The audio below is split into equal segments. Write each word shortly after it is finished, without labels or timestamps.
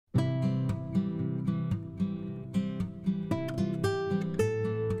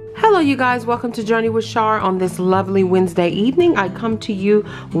Hello you guys, welcome to Journey with Char. On this lovely Wednesday evening, I come to you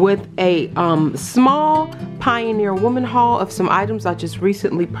with a small Pioneer Woman haul of some items I just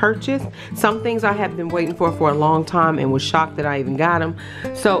recently purchased. Some things I have been waiting for a long time and was shocked that I even got them.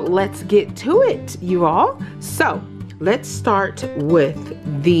 So let's get to it, you all. So let's start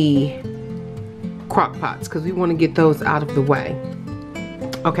with the crock pots because we want to get those out of the way.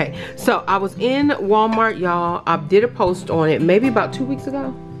 Okay, so I was in Walmart, y'all. I did a post on it maybe about 2 weeks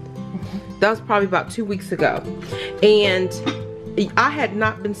ago. That was probably about 2 weeks ago. And I had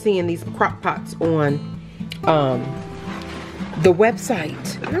not been seeing these crock pots on the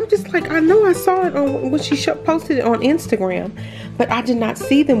website. And I'm just like, I know I saw it on when she posted it on Instagram, but I did not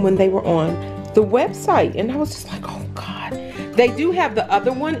see them when they were on the website. And I was just like, oh God. They do have the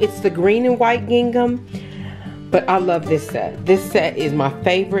other one. It's the green and white gingham. But I love this set. This set is my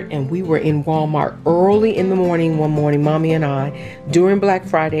favorite, and we were in Walmart early in the morning one morning, Mommy and I, during Black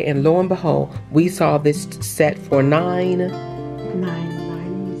Friday, and lo and behold, we saw this set for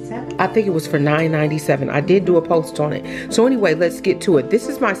 $9.97. I think it was for $9.97. I did do a post on it. So anyway, let's get to it. This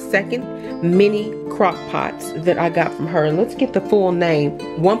is my second mini crock pots that I got from her. And let's get the full name.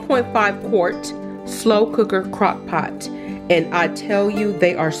 1.5 quart slow cooker crock pot. And I tell you,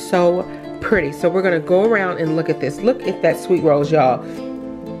 they are so pretty. So we're gonna go around and look at this. Look at that sweet rose, y'all.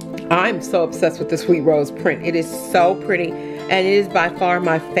 I'm so obsessed with the sweet rose print. It is so pretty, and it is by far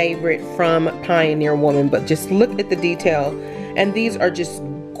my favorite from Pioneer Woman. But just look at the detail, and these are just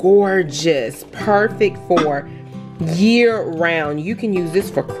gorgeous, perfect for year round. You can use this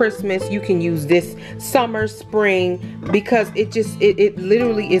for Christmas, you can use this summer, spring, because it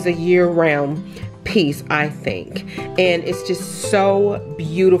literally is a year round piece, I think. And it's just so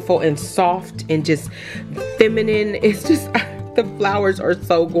beautiful and soft and just feminine. It's just the flowers are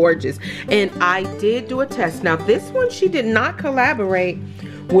so gorgeous. And I did do a test. Now this one, she did not collaborate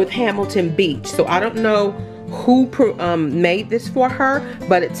with Hamilton Beach, so I don't know who made this for her,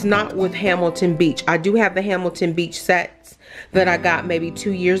 but it's not with Hamilton Beach. I do have the Hamilton Beach sets that I got maybe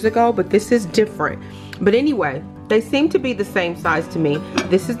 2 years ago, but this is different. But anyway, they seem to be the same size to me.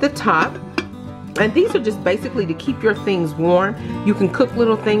 This is the top. And these are just basically to keep your things warm. You can cook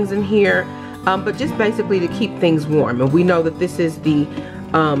little things in here, but just basically to keep things warm. And we know that this is the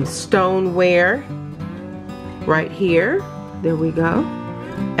stoneware right here. There we go.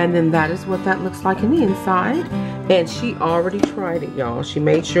 And then that is what that looks like in the inside. And she already tried it, y'all. She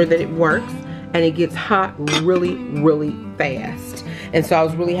made sure that it works, and it gets hot really, really fast. And so I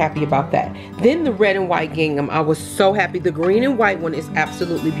was really happy about that. Then the red and white gingham, I was so happy. The green and white one is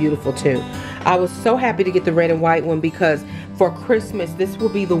absolutely beautiful too. I was so happy to get the red and white one because for Christmas, this will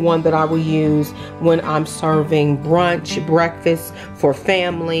be the one that I will use when I'm serving brunch, breakfast for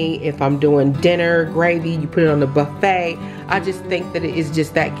family. If I'm doing dinner, gravy, you put it on the buffet. I just think that it is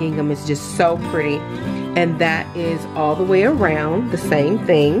just, that gingham is just so pretty. And that is all the way around, the same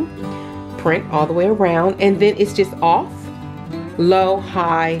thing. Print all the way around, and then it's just off, low,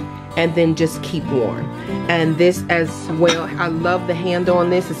 high, and then just keep warm. And this as well, I love the handle on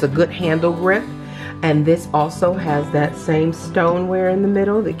this. It's a good handle grip. And this also has that same stoneware in the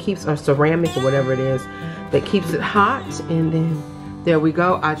middle that keeps, or ceramic or whatever it is, that keeps it hot. And then there we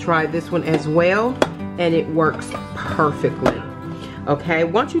go. I tried this one as well, and it works perfectly. Okay,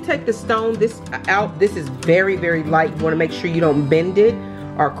 once you take the stone out, this is very, very light. You want to make sure you don't bend it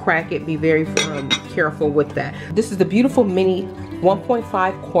or crack it. Be very careful with that. This is the beautiful mini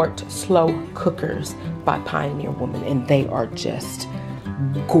 1.5 quart slow cookers by Pioneer Woman, and they are just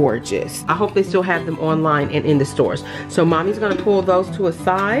gorgeous. I hope they still have them online and in the stores. So Mommy's gonna pull those to a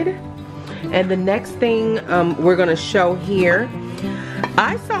side. And the next thing we're gonna show here,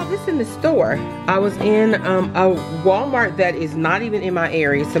 I saw this in the store. I was in a Walmart that is not even in my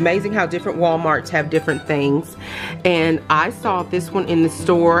area. It's amazing how different Walmarts have different things. And I saw this one in the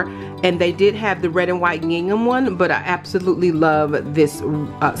store, and they did have the red and white gingham one, but I absolutely love this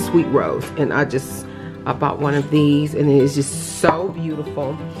sweet rose. And I bought one of these, and it is just so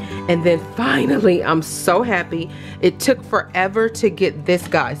beautiful. And then finally, I'm so happy. It took forever to get this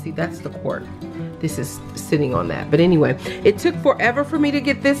guy. See, that's the quart. This is sitting on that. But anyway, it took forever for me to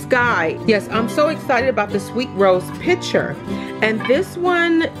get this guy. Yes, I'm so excited about the sweet rose pitcher. And this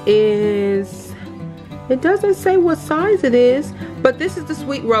one is, it doesn't say what size it is, but this is the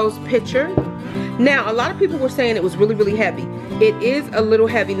sweet rose pitcher. Now, a lot of people were saying it was really, really heavy. It is a little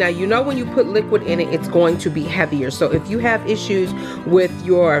heavy. Now, you know when you put liquid in it, it's going to be heavier. So if you have issues with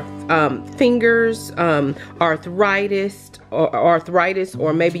your fingers, arthritis,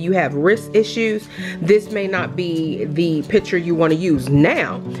 or maybe you have wrist issues, this may not be the pitcher you want to use.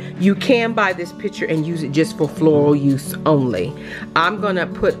 Now, you can buy this pitcher and use it just for floral use only. I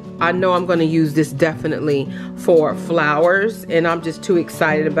know I'm gonna use this definitely for flowers, and I'm just too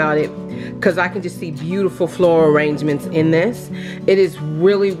excited about it because I can just see beautiful floral arrangements in this. It is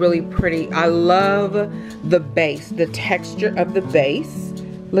really, really pretty. I love the base, the texture of the base.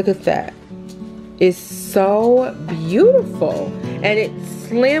 Look at that. It's so beautiful, and it's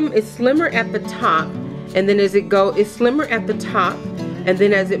slimmer at the top, and then as it goes, it's slimmer at the top, and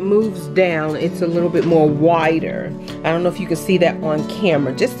then as it moves down, it's a little bit more wider. I don't know if you can see that on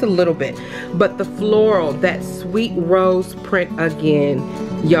camera, just a little bit, but the floral, that sweet rose print again,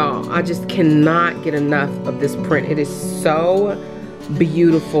 y'all, I just cannot get enough of this print. It is so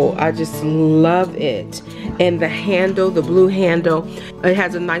beautiful. I just love it. And the handle, the blue handle, it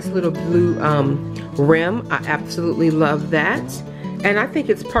has a nice little blue rim. I absolutely love that. And I think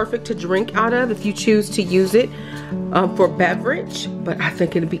it's perfect to drink out of if you choose to use it for beverage. But I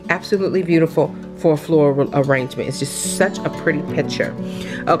think it'd be absolutely beautiful for a floral arrangement. It's just such a pretty picture.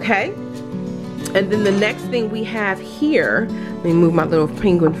 Okay. And then the next thing we have here, let me move my little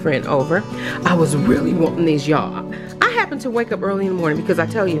penguin friend over. I was really wanting these, y'all. I happen to wake up early in the morning because I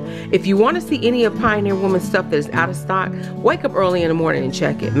tell you, if you want to see any of Pioneer Woman stuff that is out of stock, wake up early in the morning and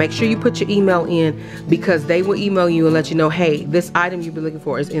check it. Make sure you put your email in because they will email you and let you know, hey, this item you've been looking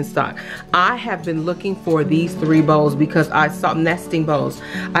for is in stock. I have been looking for these 3 bowls because I saw nesting bowls.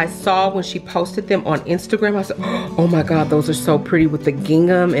 I saw when she posted them on Instagram. I said, oh my God, those are so pretty with the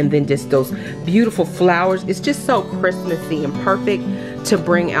gingham and then just those beautiful flowers. It's just so Christmassy and perfect to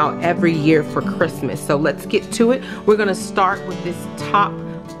bring out every year for Christmas. So let's get to it. We're gonna start with this top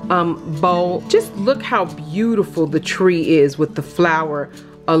bowl. Just look how beautiful the tree is with the flower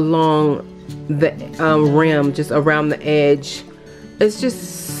along the rim, just around the edge. It's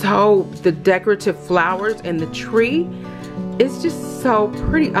just so, the decorative flowers and the tree, it's just so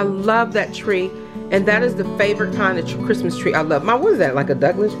pretty. I love that tree, and that is the favorite kind of Christmas tree I love. What is that, like a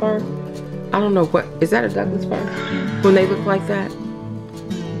Douglas fir? I don't know, what is that, a Douglas fir? When they look like that?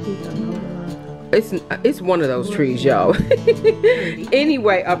 It's one of those trees, y'all.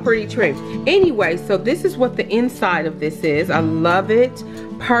 Anyway, a pretty tree. Anyway, so this is what the inside of this is. I love it.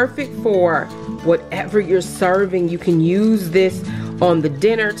 Perfect for whatever you're serving. You can use this on the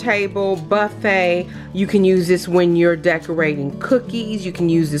dinner table, buffet. You can use this when you're decorating cookies. You can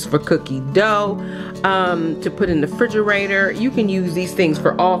use this for cookie dough to put in the refrigerator. You can use these things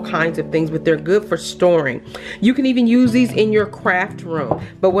for all kinds of things, but they're good for storing. You can even use these in your craft room.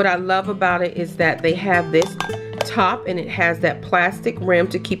 But what I love about it is that they have this top and it has that plastic rim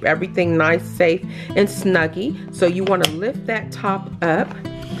to keep everything nice, safe, and snuggy. So you want to lift that top up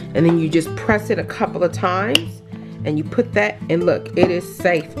and then you just press it a couple of times. And you put that, and look, it is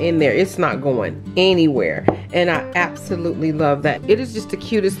safe in there. It's not going anywhere. And I absolutely love that. It is just the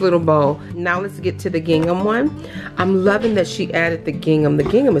cutest little bowl. Now let's get to the gingham one. I'm loving that she added the gingham. The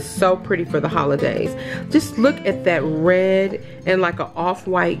gingham is so pretty for the holidays. Just look at that red and like an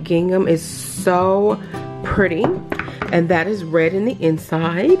off-white gingham is so pretty. And that is red in the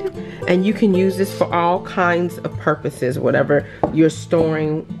inside. And you can use this for all kinds of purposes, whatever you're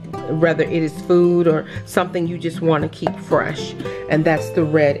storing, whether it is food or something you just want to keep fresh. And that's the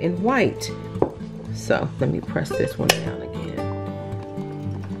red and white. So let me press this one down again.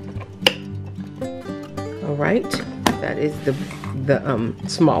 All right, that is the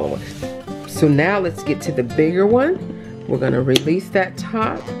smaller one. So now let's get to the bigger one. We're gonna release that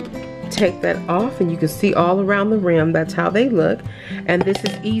top, take that off, and you can see all around the rim. That's how they look. And this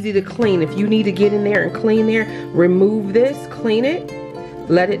is easy to clean. If you need to get in there and clean there, remove this, clean it,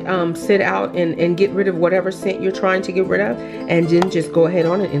 let it sit out and get rid of whatever scent you're trying to get rid of, and then just go ahead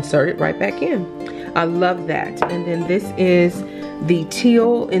on and insert it right back in. I love that. And then this is the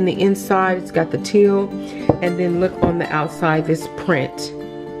teal in the inside. It's got the teal, and then look on the outside, this print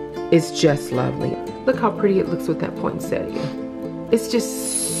is just lovely. Look how pretty it looks with that poinsettia. It's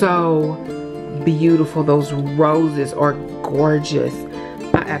just so beautiful. Those roses are gorgeous.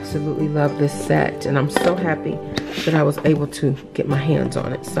 I absolutely love this set, and I'm so happy that I was able to get my hands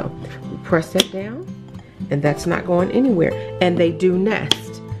on it. So we press that down, and that's not going anywhere. And they do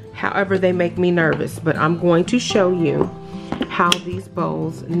nest. However, they make me nervous, but I'm going to show you how these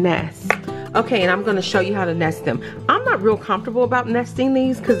bowls nest. Okay, and I'm going to show you how to nest them. I'm not real comfortable about nesting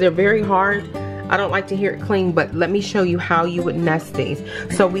these because they're very hard. I don't like to hear it clean, but let me show you how you would nest these.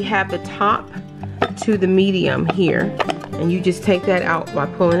 So we have the top to the medium here, and you just take that out by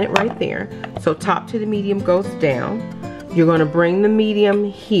pulling it right there. So top to the medium goes down. You're gonna bring the medium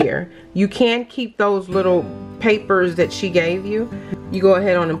here. You can keep those little papers that she gave you. You go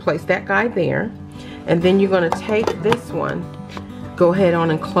ahead on and place that guy there. And then you're gonna take this one, go ahead on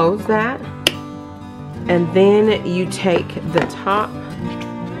and close that. And then you take the top,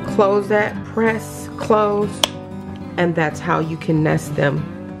 close that, press, close, and that's how you can nest them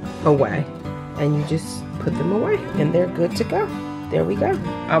away. And you just put them away and they're good to go. There we go.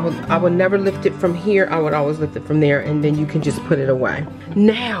 I would never lift it from here. I would always lift it from there, and then you can just put it away.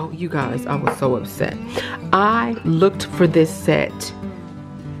 Now, you guys, I was so upset. I looked for this set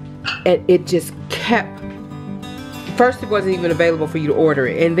and it just kept, first it wasn't even available for you to order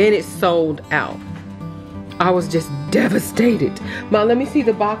it, and then it sold out. I was just devastated. Now, let me see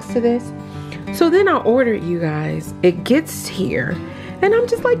the box to this. So then I ordered, you guys. It gets here. And I'm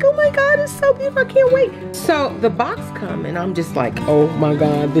just like, oh my God, it's so beautiful, I can't wait. So the box come and I'm just like, oh my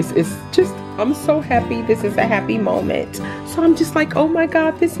God, this is just, I'm so happy. This is a happy moment. So I'm just like, oh my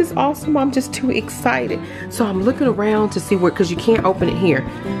God, this is awesome. I'm just too excited. So I'm looking around to see where, because you can't open it here.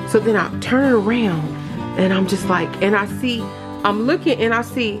 So then I turn it around and I'm just like, and I see, I'm looking and I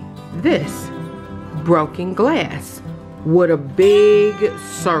see this broken glass with a big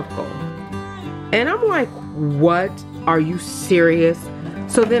circle. And I'm like, what? Are you serious?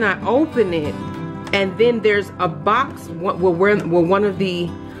 So then I open it, and then there's a box. Well, one of the,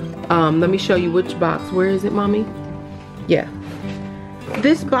 let me show you which box. Where is it, mommy? Yeah.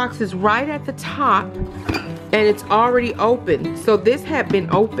 This box is right at the top, and it's already open. So this had been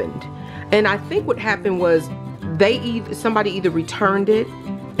opened. And I think what happened was somebody either returned it,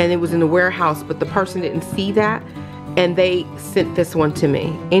 and it was in the warehouse, but the person didn't see that, and they sent this one to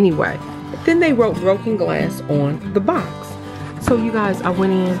me. Anyway. Then they wrote broken glass on the box. So you guys, I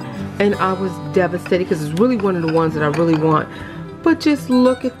went in and I was devastated because it's really one of the ones that I really want. But just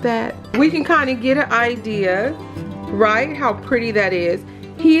look at that. We can kind of get an idea, right? How pretty that is.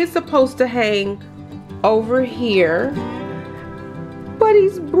 He is supposed to hang over here, but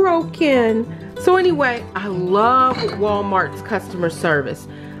he's broken. So anyway, I love Walmart's customer service.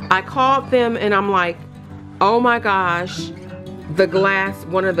 I called them and I'm like, oh my gosh. The glass,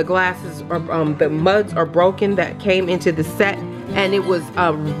 one of the glasses, or the mugs are broken that came into the set, and it was,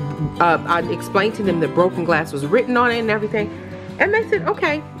 I explained to them that broken glass was written on it and everything, and they said,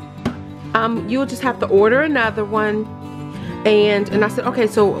 okay, you'll just have to order another one, and I said, okay,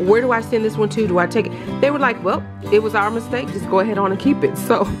 so where do I send this one to? Do I take it? They were like, well, it was our mistake, just go ahead on and keep it.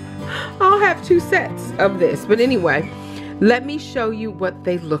 So I'll have 2 sets of this, but anyway, let me show you what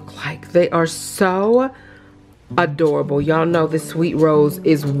they look like. They are so adorable. Y'all know the Sweet Rose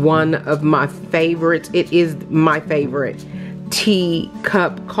is one of my favorites. It is my favorite tea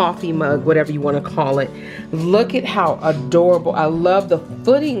cup, coffee mug, whatever you want to call it. Look at how adorable. I love the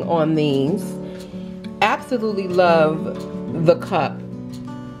footing on these. Absolutely love the cup.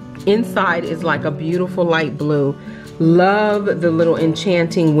 Inside is like a beautiful light blue. Love the little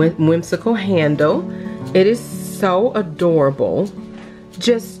enchanting whimsical handle. It is so adorable.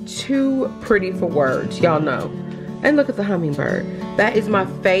 Just too pretty for words, y'all know. And look at the hummingbird. That is my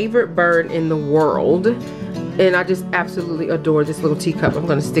favorite bird in the world. And I just absolutely adore this little teacup. I'm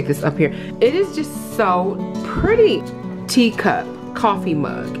gonna stick this up here. It is just so pretty. Teacup, coffee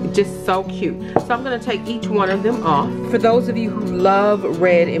mug, just so cute. So I'm gonna take each one of them off. For those of you who love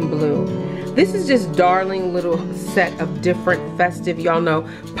red and blue, this is just darling little set of different festive. Y'all know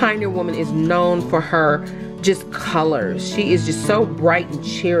Pioneer Woman is known for her just colors. She is just so bright and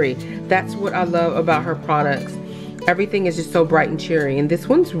cheery. That's what I love about her products. Everything is just so bright and cheery. And this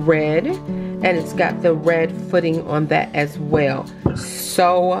one's red, and it's got the red footing on that as well.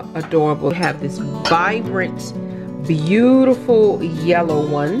 So adorable. We have this vibrant, beautiful yellow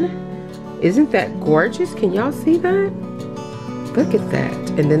one. Isn't that gorgeous? Can y'all see that? Look at that.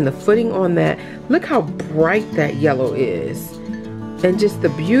 And then the footing on that. Look how bright that yellow is. And just the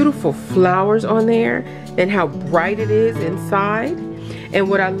beautiful flowers on there, and how bright it is inside. And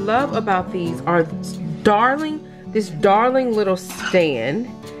what I love about these are this darling little stand.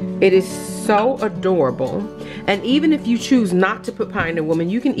 It is so adorable. And even if you choose not to put Pioneer Woman,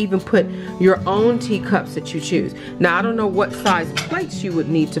 you can even put your own teacups that you choose. Now, I don't know what size plates you would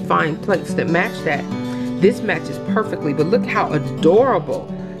need to find plates that match that. This matches perfectly, but look how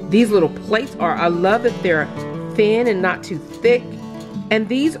adorable these little plates are. I love that they're thin and not too thick. And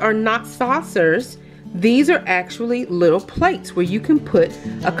these are not saucers. These are actually little plates where you can put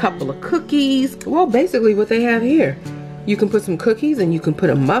a couple of cookies. Well, basically what they have here. You can put some cookies and you can put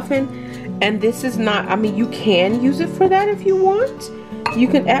a muffin. And this is not, I mean, you can use it for that if you want. You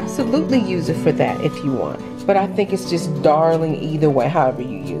can absolutely use it for that if you want. But I think it's just darling either way, however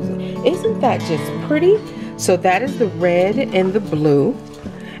you use it. Isn't that just pretty? So that is the red and the blue.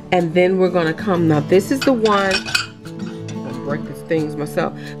 And then we're gonna come, now this is the one, I'll break these things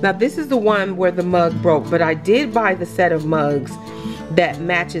myself. Now this is the one where the mug broke, but I did buy the set of mugs that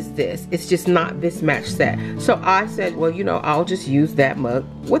matches this. It's just not this match set. So I said, well, you know, I'll just use that mug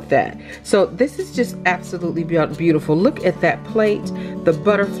with that. So this is just absolutely beautiful. Look at that plate, the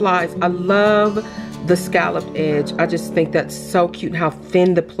butterflies. I love the scalloped edge. I just think that's so cute how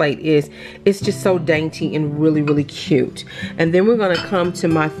thin the plate is. It's just so dainty and really, really cute. And then we're gonna come to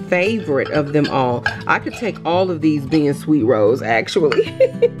my favorite of them all. I could take all of these being sweet rose, actually.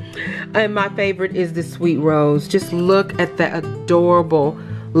 And my favorite is the sweet rose. Just look at that adorable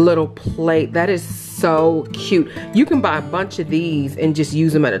little plate. That is so cute. You can buy a bunch of these and just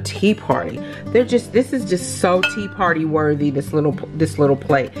use them at a tea party. This is just so tea party worthy, this little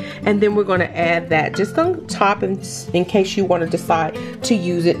plate. And then we're gonna add that just on top in case you wanna decide to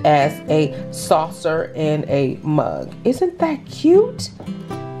use it as a saucer and a mug. Isn't that cute?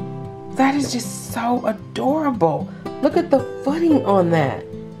 That is just so adorable. Look at the footing on that.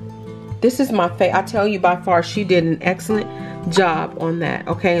 This is my favorite. I tell you, by far, she did an excellent job on that.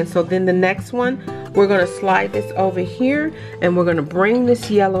 Okay, and so then the next one, we're gonna slide this over here and we're gonna bring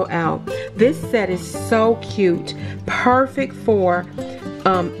this yellow out. This set is so cute, perfect for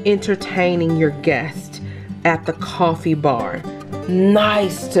entertaining your guest at the coffee bar.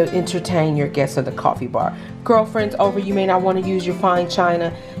 Nice to entertain your guests at the coffee bar. Girlfriends over, you may not want to use your fine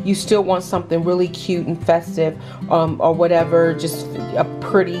china. You still want something really cute and festive, or whatever, just a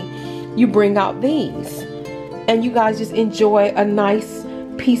pretty. You bring out these and you guys just enjoy a nice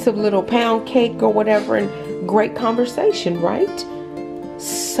piece of little pound cake or whatever, and great conversation, right?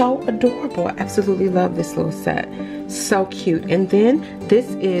 So adorable. I absolutely love this little set. So cute. And then this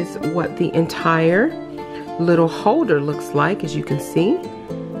is what the entire little holder looks like, as you can see.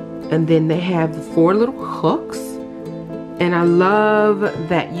 And then they have the 4 little hooks, and I love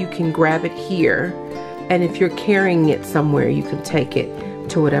that you can grab it here, and if you're carrying it somewhere, you can take it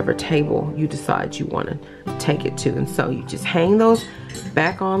to whatever table you decide you want to take it to. And so you just hang those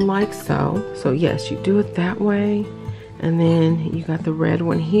back on like so. So yes, you do it that way. And then you got the red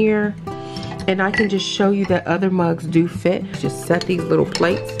one here. And I can just show you that other mugs do fit. Just set these little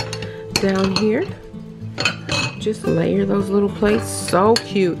plates down here. Just layer those little plates. So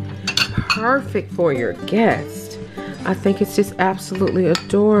cute. Perfect for your guest. I think it's just absolutely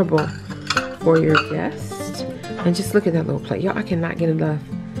adorable for your guest. And just look at that little plate. Y'all, I cannot get enough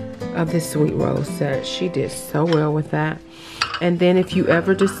of this sweet rose set. She did so well with that. And then if you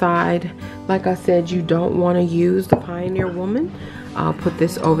ever decide, like I said, you don't want to use the Pioneer Woman, I'll put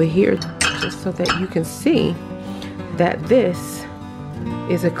this over here just so that you can see that this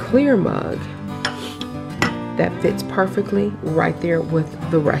is a clear mug that fits perfectly right there with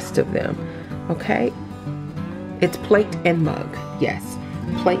the rest of them. Okay? It's plate and mug. Yes.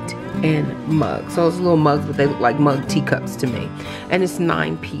 Plate and mug. So it's little mugs, but they look like mug teacups to me. And it's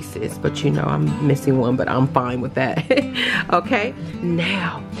 9 pieces, but you know I'm missing one, but I'm fine with that. Okay,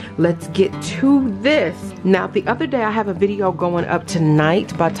 now let's get to this. Now the other day I have a video going up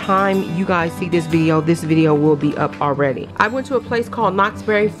tonight. By the time you guys see this video will be up already. I went to a place called Knott's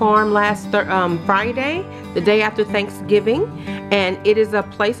Berry Farm last Friday, the day after Thanksgiving, and it is a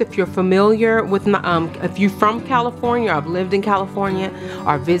place, if you're familiar with, if you're from California, I've lived in California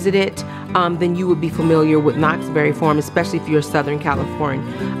or visited, then you would be familiar with Knott's Berry Farm, especially if you're a Southern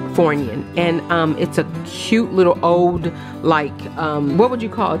Californian. And it's a cute little old, like, what would you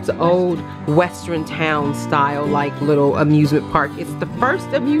call it? It's an old Western town style, like, little amusement park. It's the first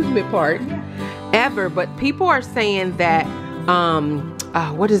amusement park ever, but people are saying that,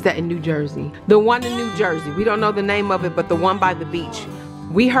 what is that in New Jersey? The one in New Jersey. We don't know the name of it, but the one by the beach.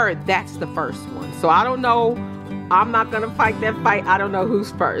 We heard that's the first one. So I don't know. I'm not gonna fight that fight. I don't know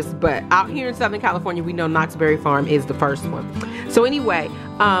who's first, but out here in Southern California, we know Knott's Berry Farm is the first one. So anyway,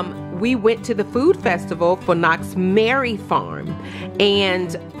 we went to the food festival for Knott's Berry Farm,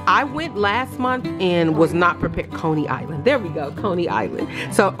 and I went last month and was not prepared. Coney Island, there we go, Coney Island.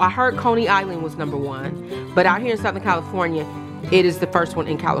 So I heard Coney Island was #1, but out here in Southern California, it is the first one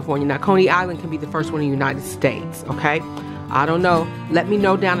in California. Now Coney Island can be the first one in the United States, okay? I don't know. Let me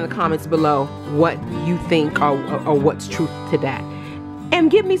know down in the comments below what you think or what's truth to that. And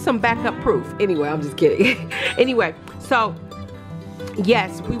give me some backup proof. Anyway, I'm just kidding. Anyway, so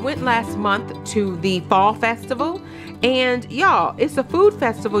yes, we went last month to the fall festival. And y'all, it's a food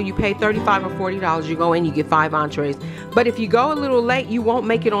festival. You pay $35 or $40. You go in, you get 5 entrees. But if you go a little late, you won't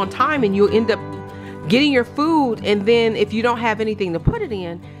make it on time and you'll end up getting your food. And then if you don't have anything to put it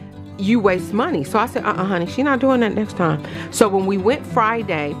in, you waste money. So I said, honey, she's not doing that next time. So when we went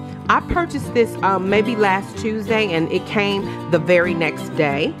Friday, I purchased this maybe last Tuesday, and it came the very next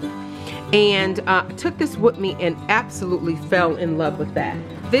day. And took this with me and absolutely fell in love with that.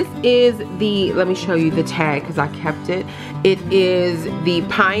 This is the, let me show you the tag because I kept it. It is the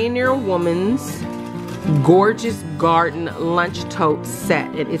Pioneer Woman's Gorgeous Garden Lunch Tote Set,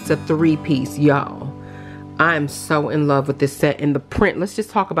 and it's a 3-piece, y'all. I'm so in love with this set, and the print. Let's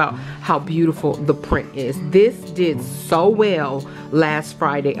just talk about how beautiful the print is. This did so well last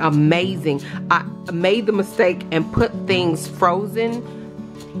Friday. Amazing. I made the mistake and put things frozen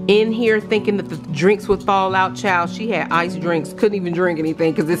in here thinking that the drinks would fall out. Child, she had ice drinks, couldn't even drink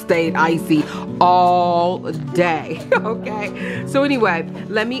anything because it stayed icy all day. Okay, so anyway,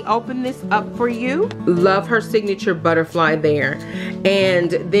 let me open this up for you. Love her signature butterfly there,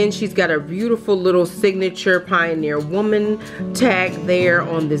 and then she's got a beautiful little signature Pioneer Woman tag there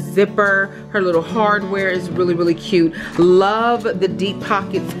on the zipper. Her little hardware is really, really cute. Love the deep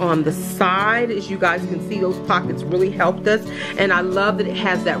pockets on the side. As you guys can see, those pockets really helped us, and I love that it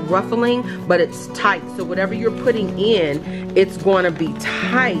has that ruffling, but it's tight, so whatever you're putting in, it's going to be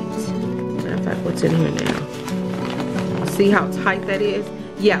tight. Matter of fact, what's in here now? See how tight that is?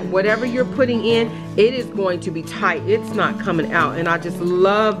 Yeah, whatever you're putting in, it is going to be tight. It's not coming out, and I just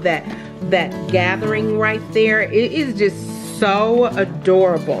love that gathering right there. It is just so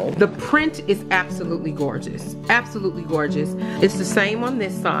adorable. The print is absolutely gorgeous. Absolutely gorgeous. It's the same on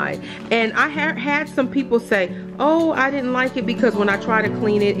this side. And I had some people say, oh, I didn't like it because when I try to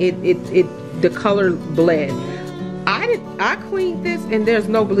clean it, the color bled. I cleaned this and there's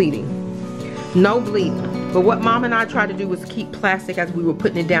no bleeding. No bleeding. But what Mom and I tried to do was keep plastic as we were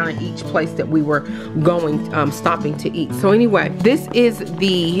putting it down in each place that we were going, stopping to eat. So anyway, this is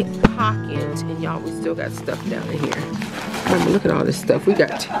the pocket, and y'all, we still got stuff down in here. Look at all this stuff. We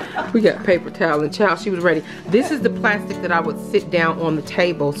got paper towel, and child, she was ready. This is the plastic that I would sit down on the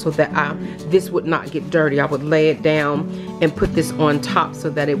table so that this would not get dirty. I would lay it down and put this on top so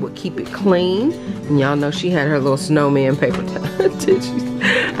that it would keep it clean. And y'all know she had her little snowman paper tissues,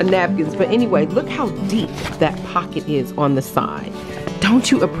 napkins. But anyway, look how deep that pocket is on the side.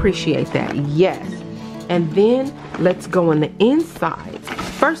 Don't you appreciate that? Yes. And then let's go on the inside.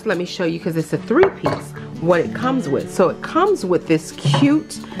 First, let me show you, because it's a 3-piece, what it comes with. So it comes with this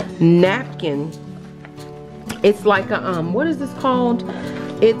cute napkin. It's like a what is this called?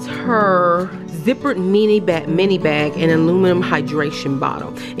 It's her zippered mini bag and aluminum hydration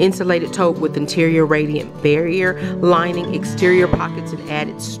bottle. Insulated tote with interior radiant barrier lining, exterior pockets, and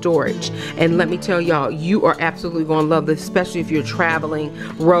added storage. And let me tell y'all, you are absolutely gonna love this, especially if you're traveling,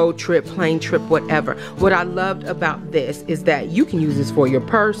 road trip, plane trip, whatever. What I loved about this is that you can use this for your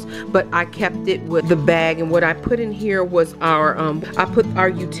purse, but I kept it with the bag, and what I put in here was our I put our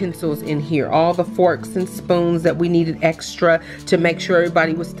utensils in here, all the forks and spoons that we needed extra to make sure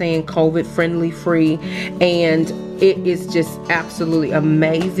everybody was staying COVID friendly free, and it is just absolutely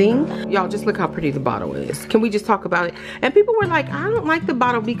amazing. Y'all, just look how pretty the bottle is. Can we just talk about it? And people were like, I don't like the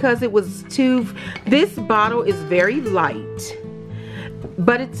bottle because it was too, this bottle is very light,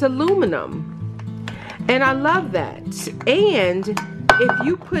 but it's aluminum, and I love that. And if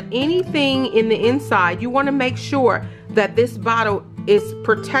you put anything in the inside, you want to make sure that this bottle is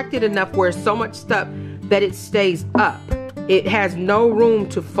protected enough where so much stuff that it stays up. It has no room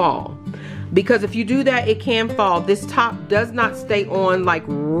to fall, because if you do that, it can fall. This top does not stay on like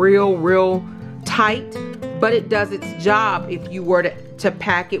real tight, but it does its job if you were to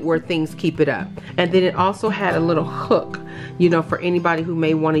pack it where things keep it up. And then it also had a little hook, you know, for anybody who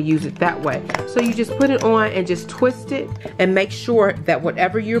may want to use it that way. So you just put it on and just twist it, and make sure that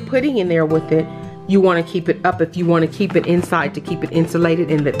whatever you're putting in there with it, you want to keep it up. If you want to keep it inside to keep it insulated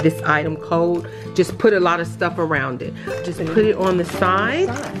in this item code, just put a lot of stuff around it. Just put it on the side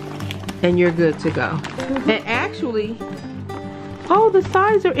and you're good to go. And actually, oh, the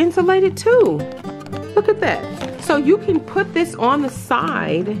sides are insulated too. Look at that. So you can put this on the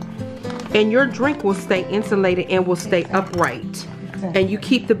side and your drink will stay insulated and will stay upright. And you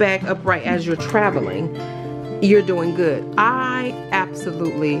keep the bag upright as you're traveling. You're doing good. I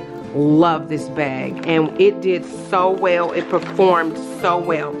absolutely love this bag, and it did so well. It performed so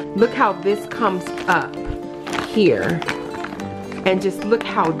well. Look how this comes up here, and just look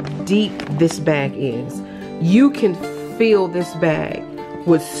how deep this bag is. You can fill this bag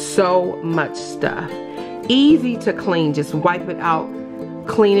with so much stuff. Easy to clean. Just wipe it out,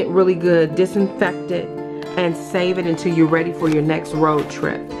 clean it really good, disinfect it, and save it until you're ready for your next road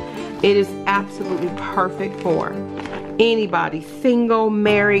trip. It is absolutely perfect for anybody, single,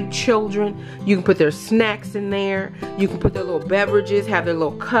 married, children. You can put their snacks in there. You can put their little beverages, have their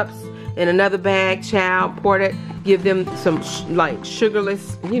little cups. in another bag, child. Pour that, give them some like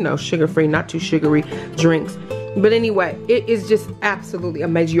sugarless, you know, sugar-free, not too sugary drinks. But anyway, it is just absolutely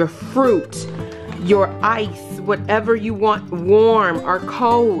amazing. Your fruit, your ice, whatever you want, warm or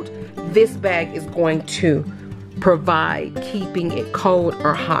cold, this bag is going to provide keeping it cold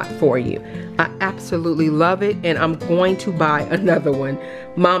or hot for you. I absolutely love it, and I'm going to buy another one.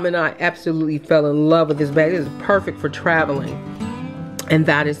 Mom and I absolutely fell in love with this bag. It is perfect for traveling, and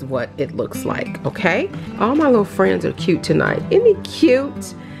that is what it looks like. Okay, all my little friends are cute tonight. Isn't he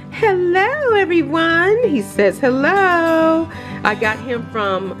cute? Hello everyone. He says hello. I got him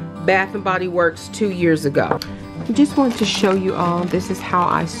from Bath and Body Works 2 years ago. I just want to show you all, this is how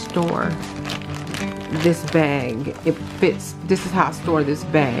I store this bag. It fits, this is how I store this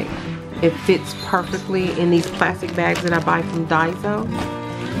bag. It fits perfectly in these plastic bags that I buy from Daiso.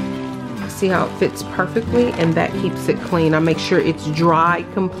 See how it fits perfectly, and that keeps it clean. I make sure it's dry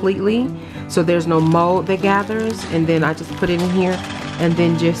completely so there's no mold that gathers, and then I just put it in here and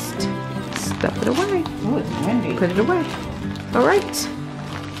then just stuff it away. Oh, it's windy. Put it away. All right,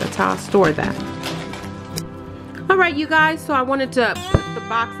 that's how I store that. All right, you guys, so I wanted to put the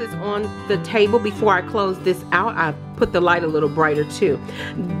boxes on the table before I close this out. I put the light a little brighter too.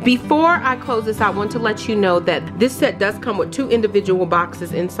 Before I close this, I want to let you know that this set does come with 2 individual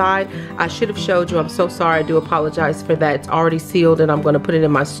boxes inside. I should have showed you. I'm so sorry. I do apologize for that. It's already sealed, and I'm going to put it in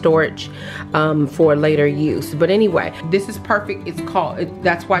my storage for later use. But anyway, this is perfect. It's called,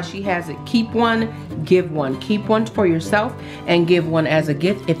 that's why she has it. Keep one, give one. Keep one for yourself and give one as a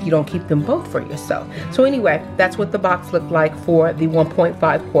gift if you don't keep them both for yourself. So anyway, that's what the box looked like for the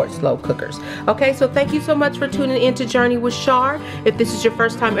 1.5 quart slow cookers. Okay, so thank you so much for tuning in to Journey with Char. If this is your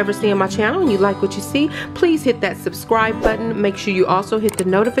first time ever seeing my channel and you like what you see, please hit that subscribe button. Make sure you also hit the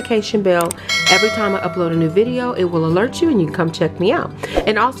notification bell. Every time I upload a new video, it will alert you and you can come check me out.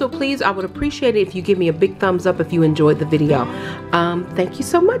 And also, please, I would appreciate it if you give me a big thumbs up if you enjoyed the video. Thank you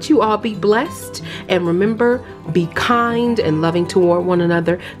so much. You all be blessed, and remember, be kind and loving toward one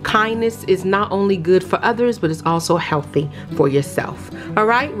another. Kindness is not only good for others, but it's also healthy for yourself. All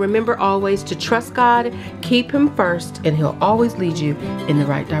right, remember always to trust God, keep Him first, and He'll always lead you in the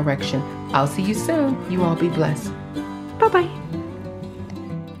right direction. I'll see you soon. You all be blessed. Bye-bye.